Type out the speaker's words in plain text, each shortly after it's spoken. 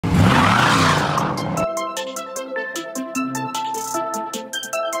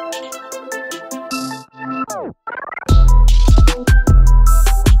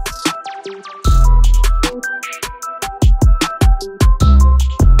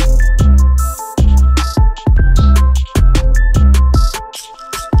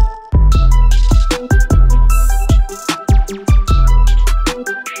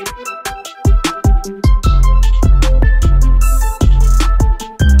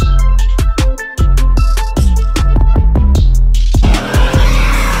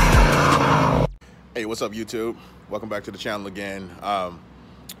What's up, YouTube? Welcome back to the channel again.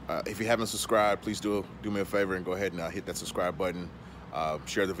 If you haven't subscribed, please do me a favor and go ahead and hit that subscribe button.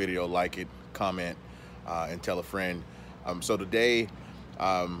 Share the video, like it, comment, and tell a friend. So today,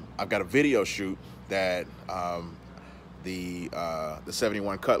 I've got a video shoot that the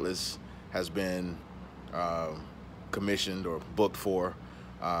 71 Cutlass has been commissioned or booked for.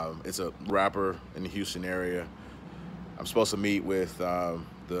 It's a rapper in the Houston area. I'm supposed to meet with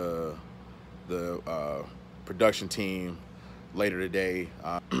the production team later today.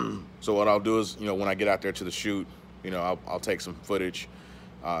 So what I'll do is, when I get out there to the shoot, I'll take some footage,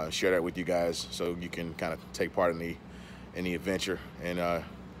 share that with you guys so you can kind of take part in the adventure, and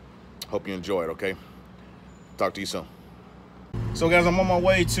hope you enjoy it. Okay, talk to you soon. So guys, I'm on my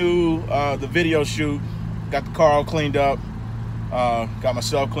way to the video shoot. Got the car all cleaned up, got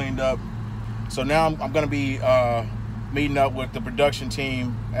myself cleaned up. So now I'm gonna be meeting up with the production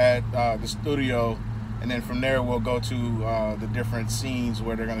team at the studio, and then from there we'll go to the different scenes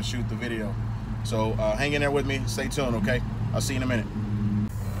where they're gonna shoot the video. So hang in there with me, stay tuned, okay? I'll see you in a minute.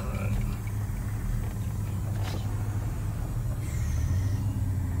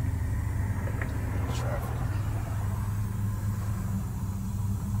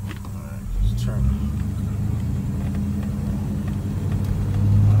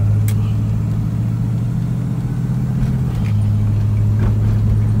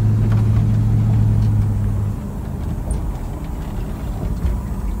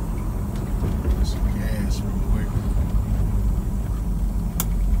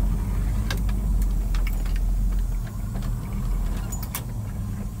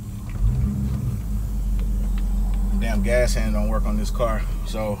 Damn gas hand don't work on this car,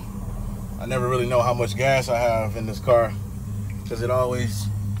 so I never really know how much gas I have in this car, because it always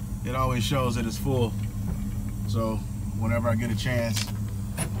shows that it's full. So whenever I get a chance,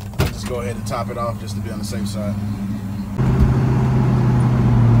 I just go ahead and top it off just to be on the safe side.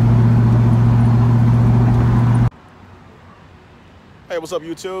 Hey, what's up,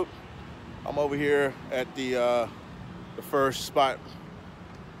 YouTube? I'm over here at the first spot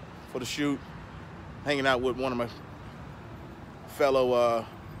for the shoot, hanging out with one of my fellow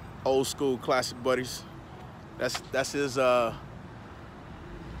old school classic buddies. That's his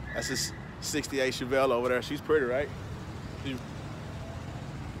 68 Chevelle over there. She's pretty, right? She's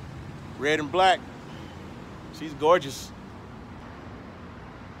red and black. She's gorgeous.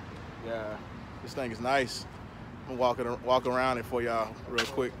 Yeah, this thing is nice. I'm gonna walk around it for y'all real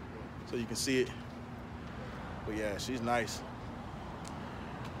quick so you can see it. But yeah, she's nice.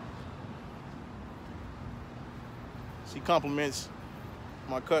 She compliments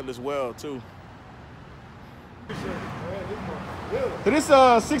my Cutlass well too. Is this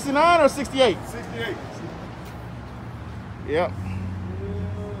 69 or 68? 68. Yep.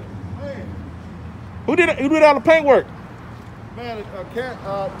 Who did all the paint work? Man, a cat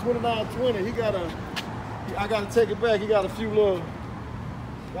 2920. I gotta take it back. He got a little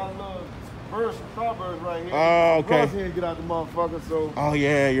birds, strawberries right here. Oh, okay. He didn't get out the motherfucker, so. Oh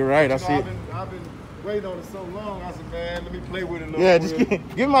yeah, you're right. I see it. I've been waiting on it so long. I said, man, let me play with it a little bit. Just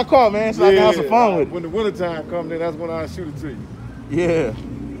give me my car, man, so I can have some fun with it. When the wintertime comes, then that's when I shoot it to you. Yeah.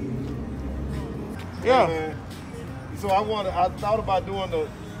 Yeah. Man. So I thought about doing the,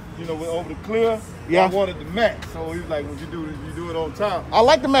 over the clear. Yeah. I wanted the matte. So he was like, when you do it on top. I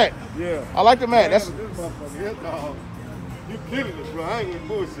like the matte. Yeah. I like the matte. Man, this motherfucker, you killing it, bro. I ain't with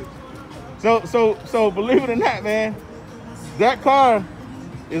bullshit. So believe it or not, man, that car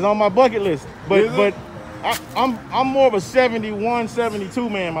is on my bucket list. But I'm more of a 71, 72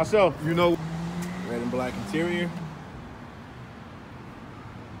 man myself. Red and black interior.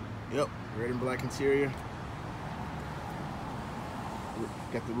 Yep, red and black interior.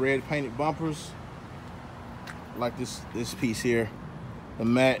 Got the red painted bumpers. Like this piece here, the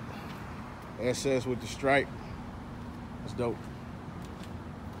matte SS with the stripe. That's dope.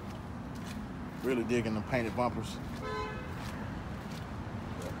 Really digging the painted bumpers.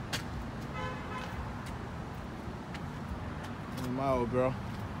 And my old girl,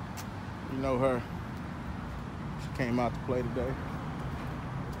 you know her. She came out to play today.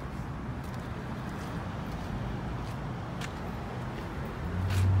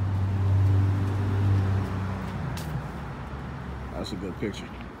 That's a good picture.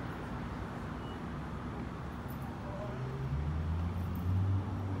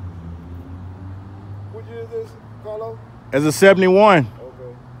 What year is this, Carlo? It's a 71.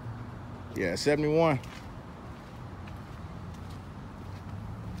 Okay. Yeah, 71.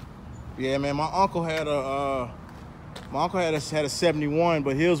 Yeah, man, my uncle had a had a 71,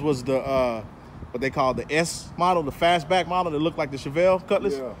 but his was the what they call the S model, the fastback model that looked like the Chevelle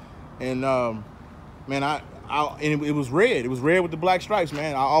Cutlass. Yeah. And man, and it was red. It was red with the black stripes,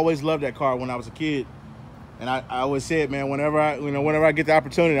 man. I always loved that car when I was a kid. And I always said, man, whenever I get the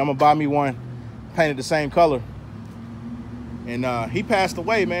opportunity, I'm gonna buy me one painted the same color. And he passed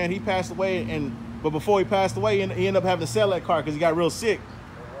away, man. He passed away, but before he passed away, he ended up having to sell that car because he got real sick.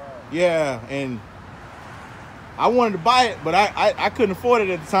 Yeah, and I wanted to buy it, but I couldn't afford it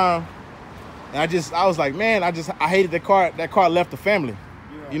at the time. And I was like, man, I hated that car. That car left the family.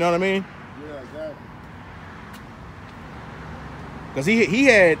 Yeah. You know what I mean? Yeah, exactly. Because he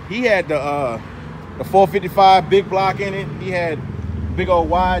had the 455 big block in it. He had big old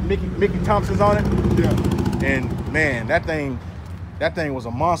wide Mickey Thompsons on it. Yeah. And man, that thing was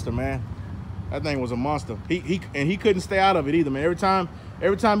a monster, man. That thing was a monster. He couldn't stay out of it either, man.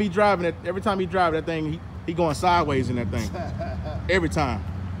 Every time he driving that thing, he going sideways in that thing. Every time.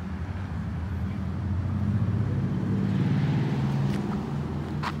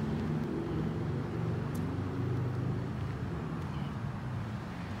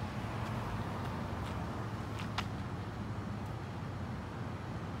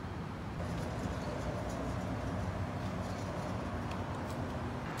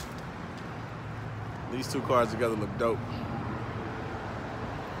 These two cars together look dope.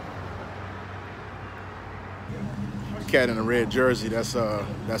 The cat in the red jersey, that's the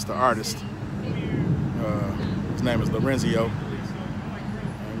artist. His name is Lorenzo.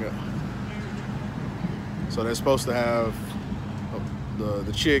 So they're supposed to have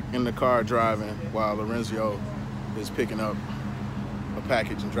the chick in the car driving while Lorenzo is picking up a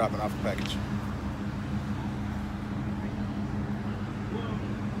package and dropping off a package.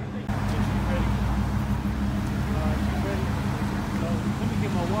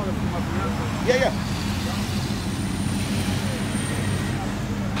 Yeah, yeah.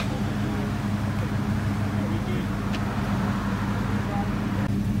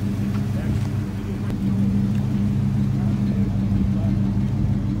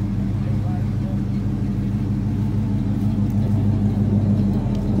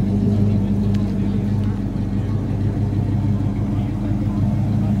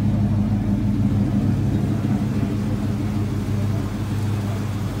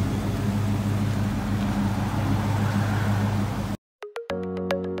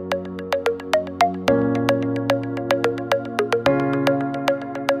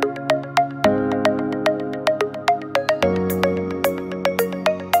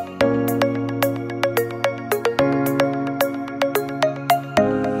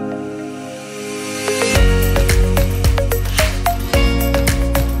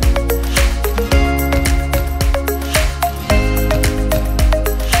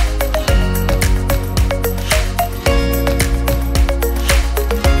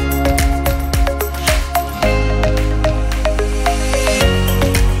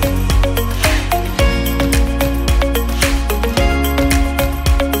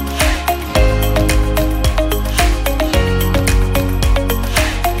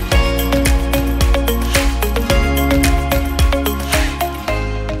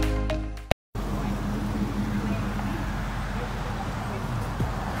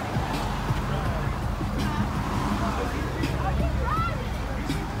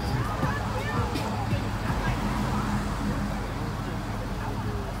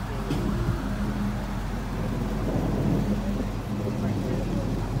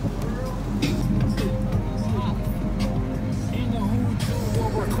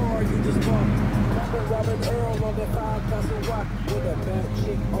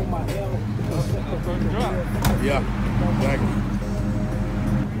 Yeah, exactly.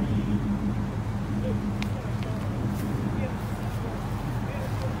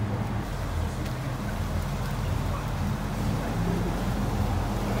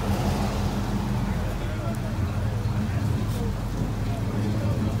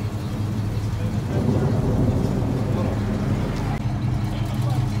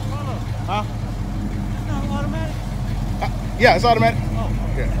 Huh? It's not automatic? Yeah, it's automatic. Oh.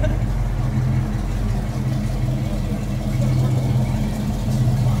 Yeah.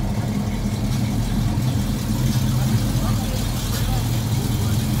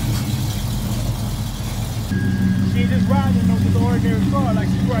 She just riding no just ordinary car, like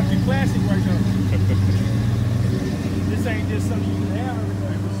she's riding a classic right now. This ain't just something you can have every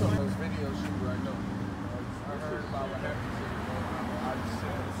day. What's up? This video shoot right now. I heard about what happened to you. I just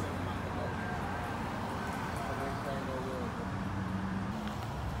said it. Everything go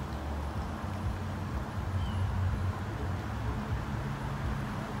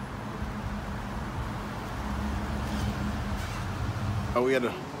well. We had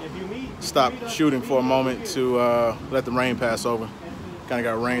to stop shooting for a moment to let the rain pass over. Kind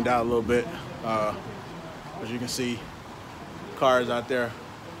of got rained out a little bit. As you can see, cars out there.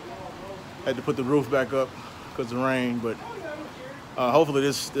 Had to put the roof back up because of the rain, but hopefully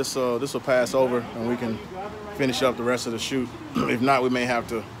this will pass over and we can finish up the rest of the shoot. If not, we may have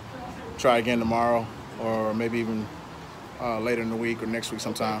to try again tomorrow, or maybe even later in the week or next week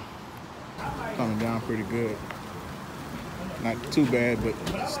sometime. Coming down pretty good. Not too bad, but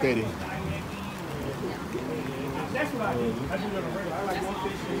steady. That's what I do. I do it on a regular. I like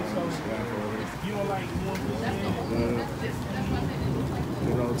 115, so you don't like 115.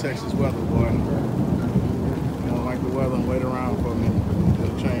 Good old Texas weather, boy. You don't like the weather and wait around for a minute.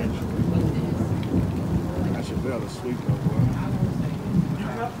 It'll change. That Chevelle is sweet though, boy.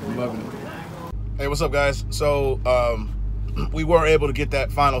 I'm loving it. Hey, what's up, guys? So, we were able to get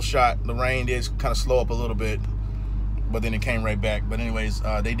that final shot. The rain did kind of slow up a little bit, but then it came right back. But anyways,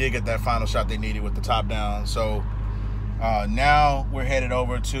 they did get that final shot they needed with the top down. So now we're headed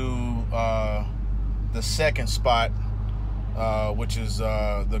over to the second spot, which is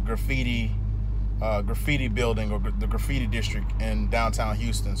the graffiti building, or the graffiti district in downtown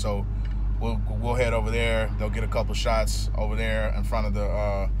Houston. So we'll head over there. They'll get a couple shots over there in front of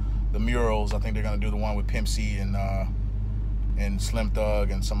the murals. I think they're gonna do the one with Pimp C and Slim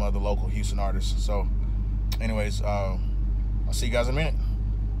Thug and some other local Houston artists. So anyways, I'll see you guys in a minute.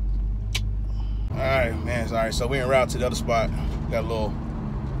 All right, man. All right, so we're en route to the other spot. Got a little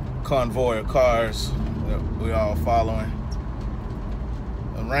convoy of cars that we all following.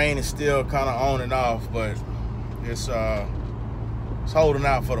 The rain is still kind of on and off, but it's holding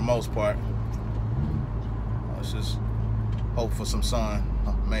out for the most part. Let's just hope for some sun,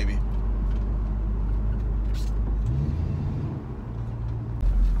 maybe.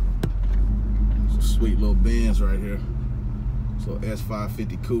 Sweet little Benz right here. So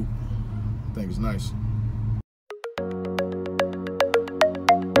S550 coupe. I think it's nice.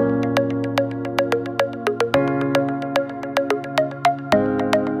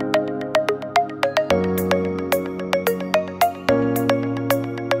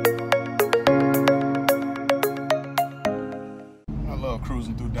 I love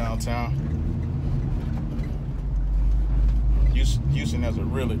cruising through downtown. Houston has a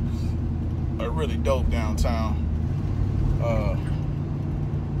really dope downtown.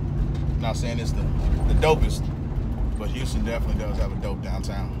 Not saying it's the dopest, but Houston definitely does have a dope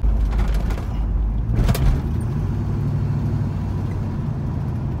downtown.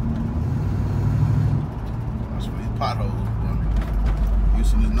 That's for these potholes, bro.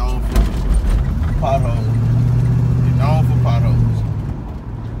 Houston is known for potholes. They're known for potholes.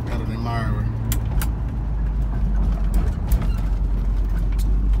 Better than Myra.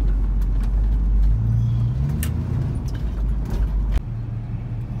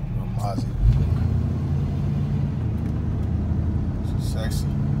 Sexy. I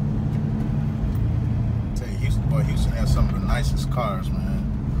tell you, Houston has some of the nicest cars, man.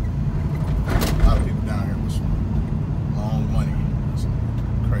 A lot of people down here with some long money, some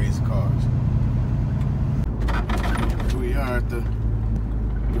crazy cars. Here we are at the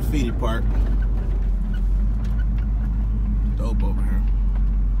graffiti park. Dope over here.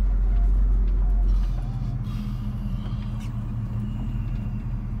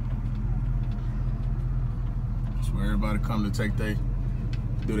 That's where everybody come to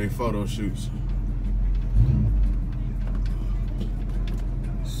do their photo shoots.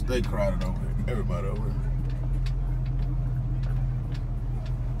 Stay crowded over here. Everybody over here.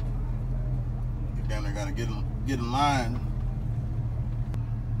 You damn near gotta get in line.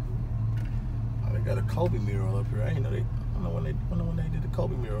 Oh, they got a Kobe mural up here. I didn't know I don't know when they did the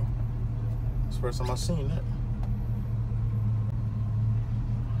Kobe mural. It's the first time I've seen that.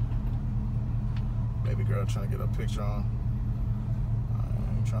 Baby girl trying to get a picture on. I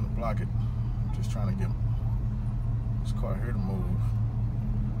ain't trying to block it. I'm just trying to get this car here to move.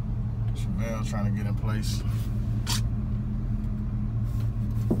 Chevelle trying to get in place.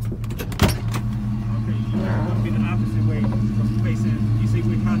 Okay, you're gonna be the opposite way from facing. You see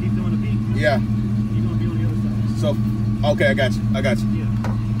how he's doing the beat? Yeah. You're gonna be on the other side. So, okay, I got you. Yeah.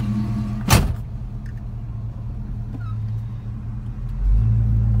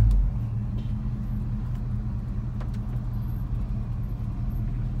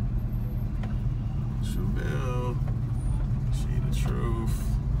 Chevelle, see the truth.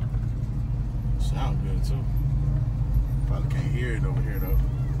 Sound good too. Probably can't hear it over here though.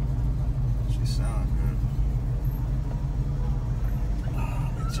 She sound good.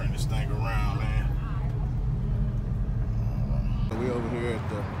 Let me turn this thing around, man. We over here at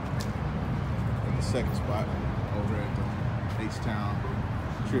the second spot, over at the H-Town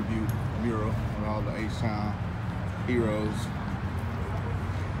tribute mural with all the H-Town heroes.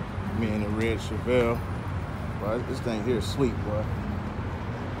 Me in the red Chevelle. Boy, this thing here is sweet, boy.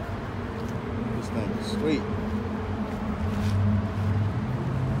 This thing is sweet.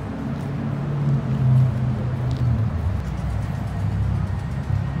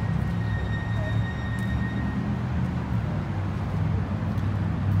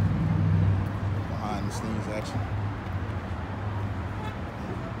 Behind the scenes action.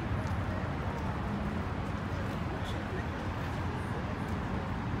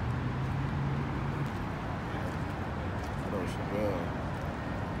 Chevelle.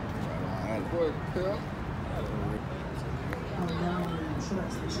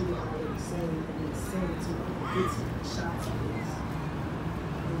 Trust that you already saved and it's saved to get to the shots of this.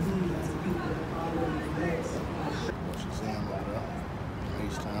 And we as a people have already blessed. Shazam over there.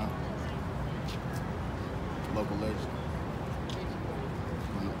 H-Town. Local legend.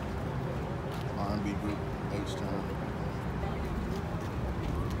 R&B group, H-Town.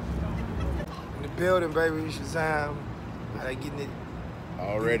 In the building, baby, Shazam. How they getting it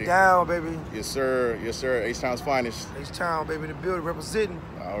Already. down, baby. Yes, sir. Yes, sir. H-Town's finest. H-Town, baby, in the building, representing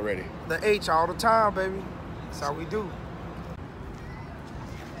Already. the H all the time, baby. That's how we do.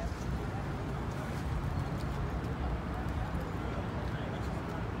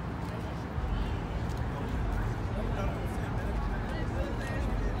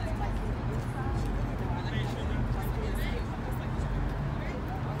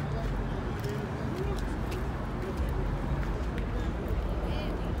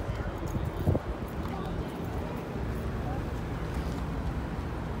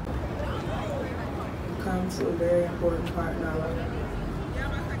 Come to a very important part in our life.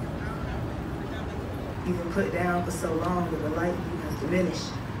 You've been put down for so long that the light in you has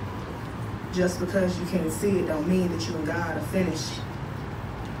diminished. Just because you can't see it don't mean that you and God are finished.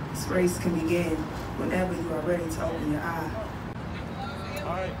 This race can begin whenever you are ready to open your eye.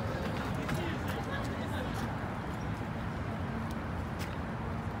 All right.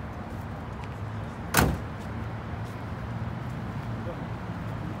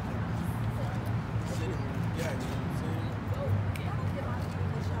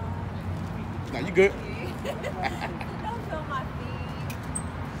 Now you good. Don't feel my feet.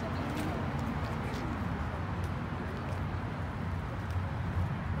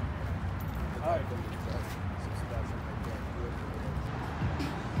 All right.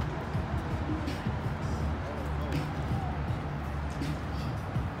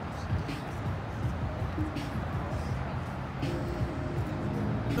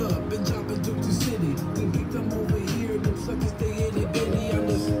 Been jumping through the city, then picked them over here. Them suckers stay in it, baby. I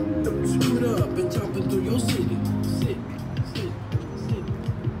just screwed up and jumping through your city. Sit.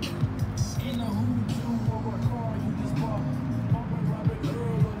 In a hood, you or a car, you just bought. Open Robert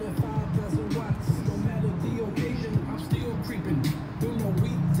Earl on that 5,000 watts. No matter the occasion, I'm still creeping. Do no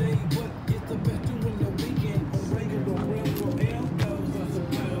weekday, but it's the best doing the weekend. On regular rails or L's, I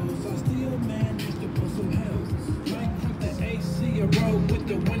suppose. I still manage to put some hells. Crank the AC, a road with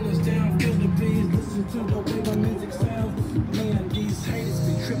the windows down, feel the beats, listen to the way my music sounds. Man, these haters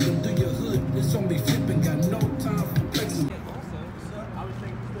be tripping through your hood. It's on me flipping, got no time for flexing.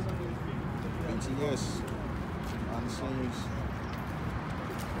 BTS. On the scenes.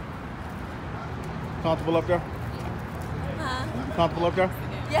 Comfortable up there? Huh? You comfortable up there?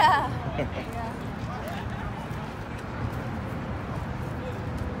 Yeah.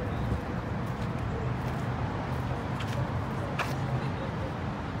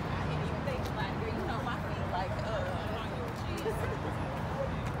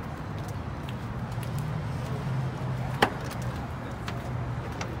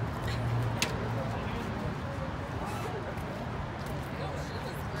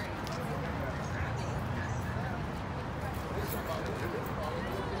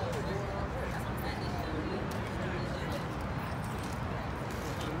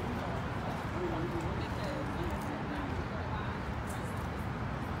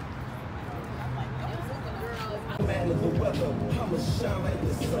 Man of the weather, I'ma shine like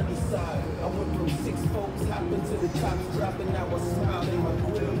the sunny side. I went from 6 folks, hopping to the tops, dropping. Now I smile in my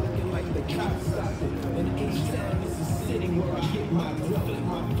grill, looking like the cops stopping. And H-Town is a city where I get my drill and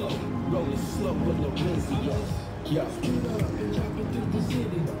my flow. Rolling slow with the Rizzo. Yeah. Screwed up and jumping through the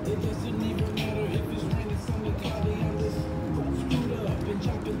city. It doesn't even matter if it's raining, sunny, cloudy. I'm just screwed up and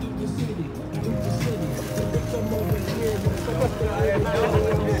jumping through the city. Through the city. To pick them over here, screwed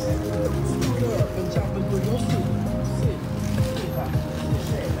up and jumping through your city.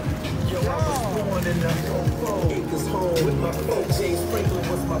 Yo, I was born in the acres home with my folk. Jay Sprinkler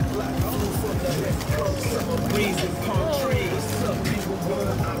was my block. I flew from the West Coast, summer breeze and palm trees. Some people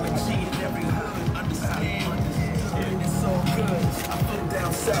were I'm a G in every hood. Understand? It's so good. I flew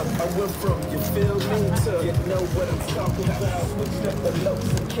down south. I went from, you feel me, to you know what I'm talking about. Switched up the lows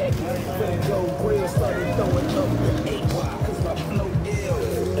and khaki, finna go real, started throwing up the H, cause my flow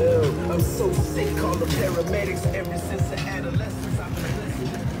ill. I'm so sick, call the paramedics. Ever since the adolescence, I've been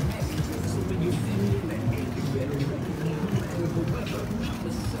listening to messages. So when you see me in the air, you better recognize the weather. I'ma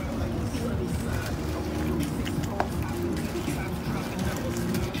shine like the sunny side. I'm doing 6 holes, hopping to the top, dropping numbers.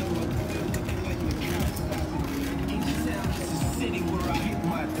 I'm looking like the cops stopping. Each town is a city where I hit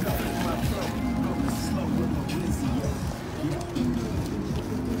my top, my flow. Going slow with my Wizzy.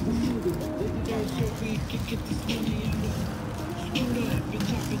 Get this money out of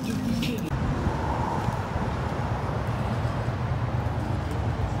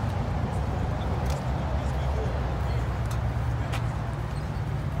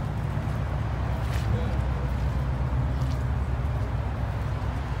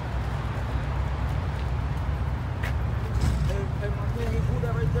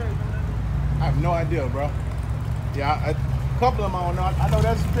I have no idea, bro. Yeah, a couple of them I don't know. I know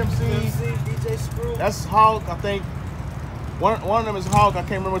that's Pimp C. DJ Screw. That's Hawk, I think. One of them is Hawk. I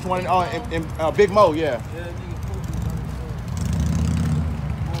can't remember which one. Oh, and Big Mo, yeah. Yeah, nigga,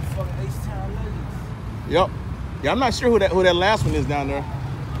 motherfucking H-Town legends. Yep. Yeah, I'm not sure who that last one is down there.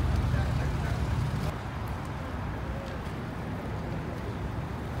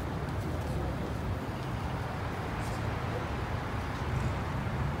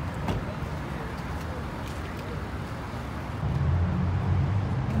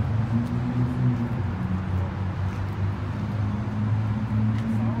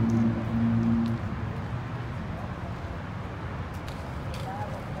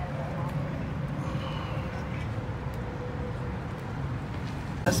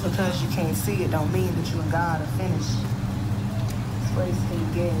 Just because you can't see it don't mean that you and God are finished. This race can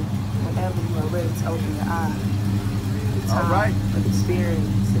begin whenever you are ready to open your eyes. The time All right. of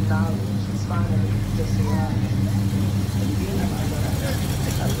experience and knowledge is finally just arrived. The beginning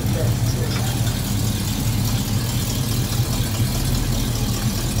of the best.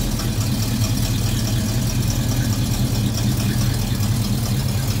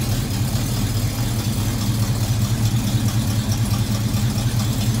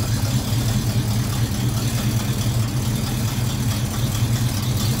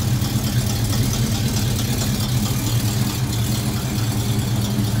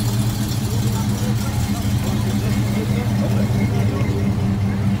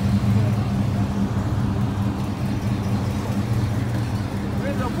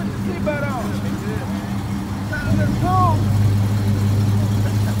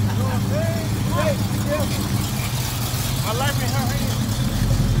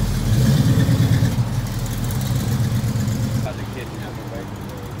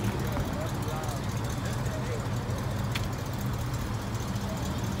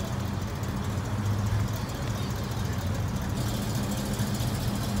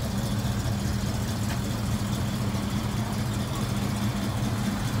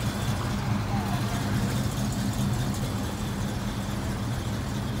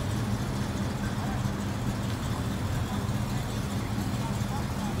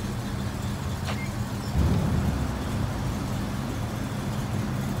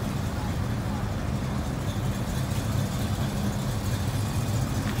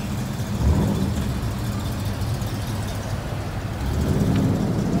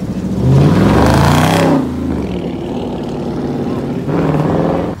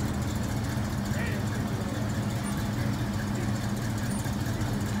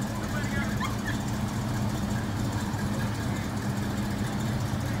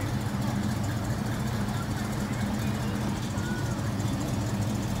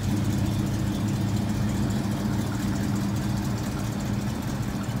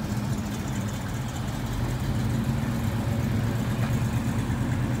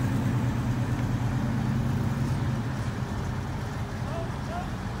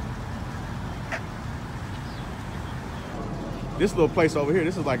 This little place over here,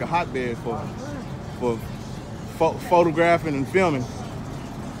 this is like a hotbed for photographing and filming.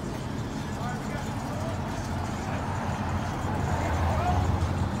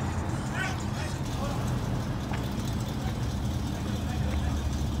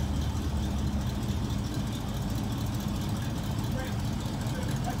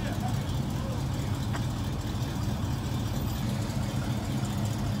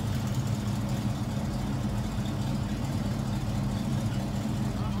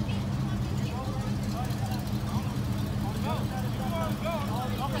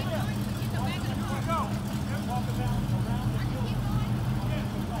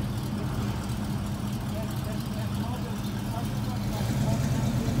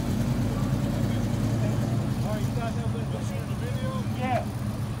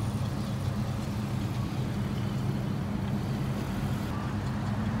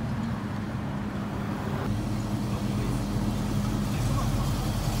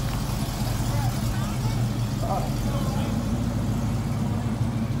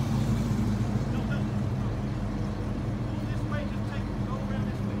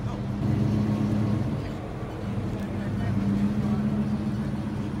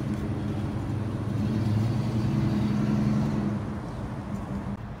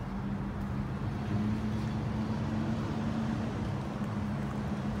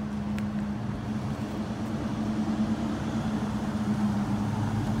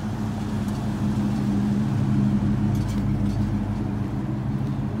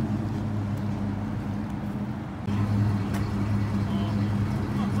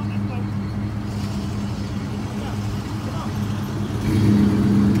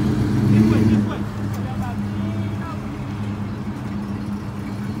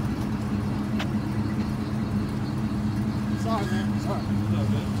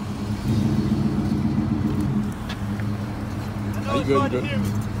 good, you good. You're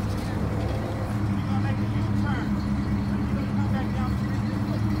gonna make a U-turn. You're gonna come back down the street this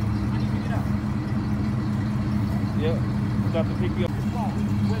way. I need to pick it up. Yeah. Got to pick you up.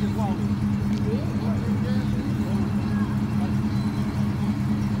 Where the wall is.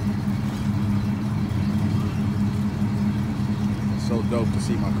 It's so dope to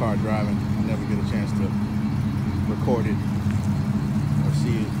see my car driving. I never get a chance to record it or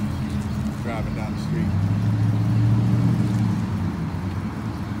see it driving down the street.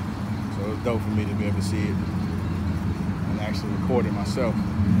 So it's dope for me to be able to see it and actually record it myself.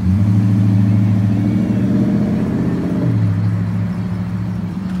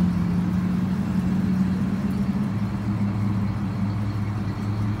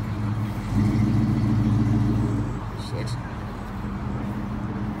 Sexy.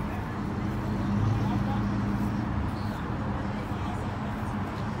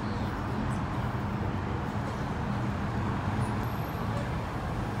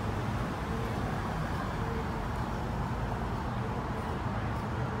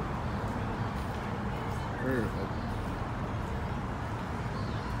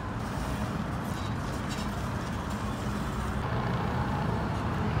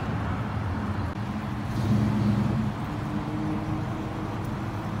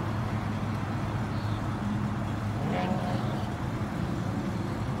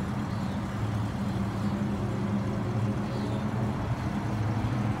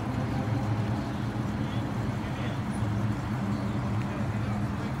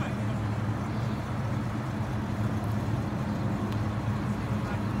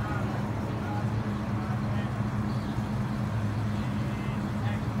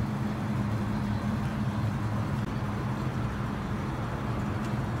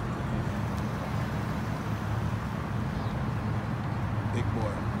 Big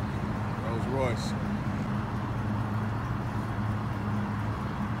boy, Rolls Royce.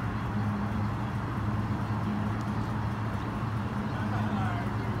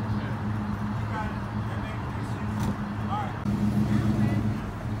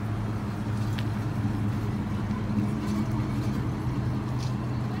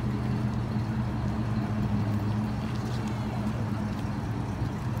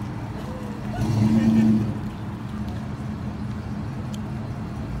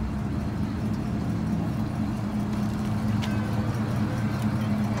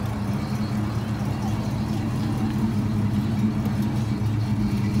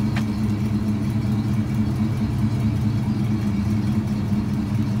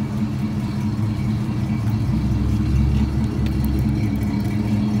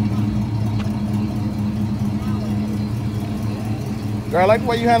 Girl, I like the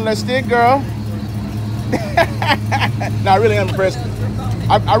way you handle that stick, girl. No, I really am impressed.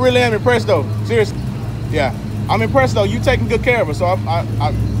 I really am impressed, though. Seriously. Yeah, I'm impressed, though. You taking good care of her, so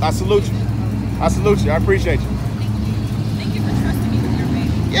I salute you. I salute you. I appreciate you. Thank you for trusting me with your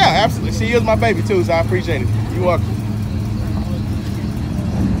baby. Yeah, absolutely. She is my baby, too, so I appreciate it. You're welcome.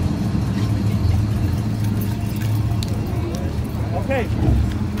 Okay.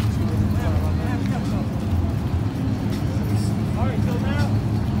 All right, so now,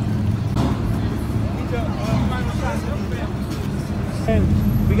 and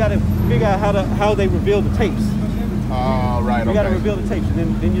we got to figure out how they reveal the tapes. All right, We got to okay. reveal the tapes,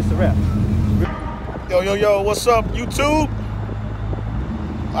 and then it's a wrap. Yo, what's up, YouTube?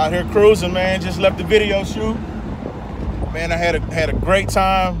 Out here cruising, man. Just left the video shoot. Man, I had a great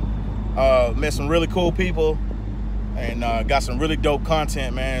time. Met some really cool people, and got some really dope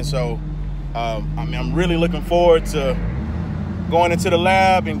content, man. So, I'm really looking forward to going into the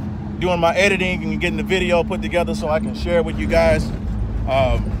lab and doing my editing and getting the video put together so I can share it with you guys.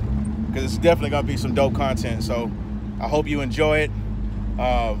 Because it's definitely gonna be some dope content. So, I hope you enjoy it.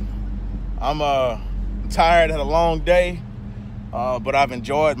 I'm tired, had a long day, but I've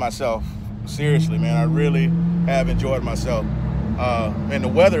enjoyed myself. Seriously, man, I really have enjoyed myself. Man, the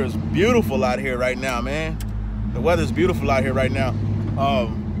weather is beautiful out here right now, man. The weather is beautiful out here right now.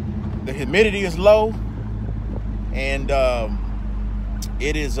 The humidity is low, and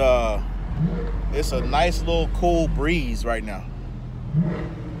it is it's a nice little cool breeze right now.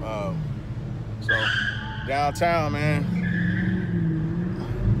 So downtown, man.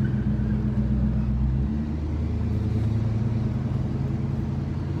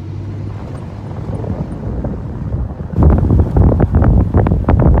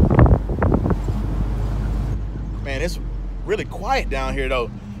 Man, it's really quiet down here though.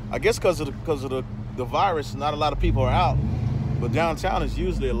 I guess because of the virus, not a lot of people are out. But downtown is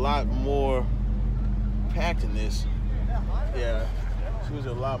usually a lot more packed than this. Yeah, it's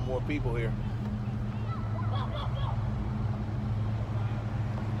usually a lot more people here.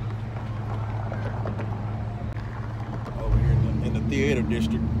 theater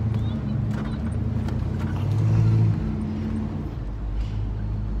district.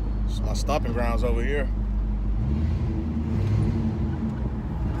 It's my stomping grounds over here.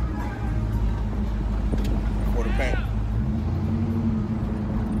 For the paint.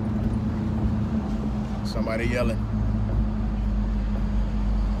 Somebody yelling.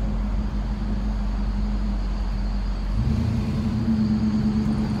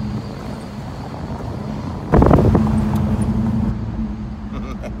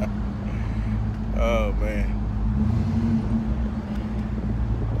 Oh man.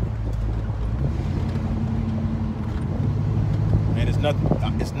 Man,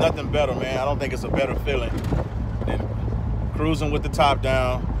 it's nothing better, man. I don't think it's a better feeling than cruising with the top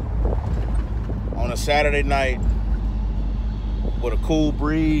down on a Saturday night with a cool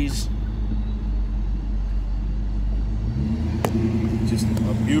breeze. Just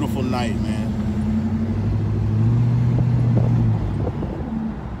a beautiful night, man.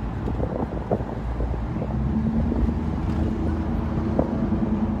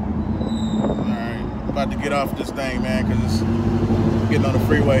 About to get off this thing, man, because it's getting on the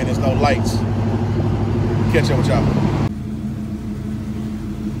freeway and there's no lights. Catch up with y'all.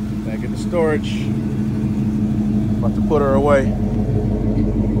 Back in the storage. About to put her away.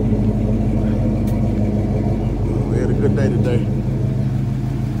 We had a good day today.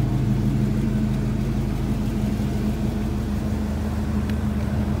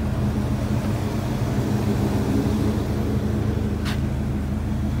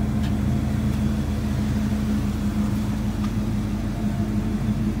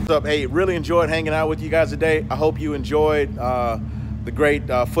 Up, hey, really enjoyed hanging out with you guys today. I hope you enjoyed the great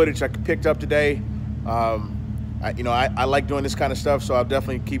footage I picked up today. I like doing this kind of stuff, so I'll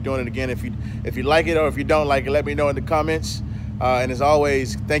definitely keep doing it again. If you like it or if you don't like it, let me know in the comments. And as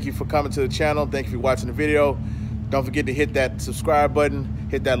always, thank you for coming to the channel. Thank you for watching the video. Don't forget to hit that subscribe button,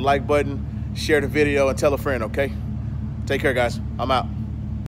 hit that like button, share the video, and tell a friend, okay? Take care, guys. I'm out.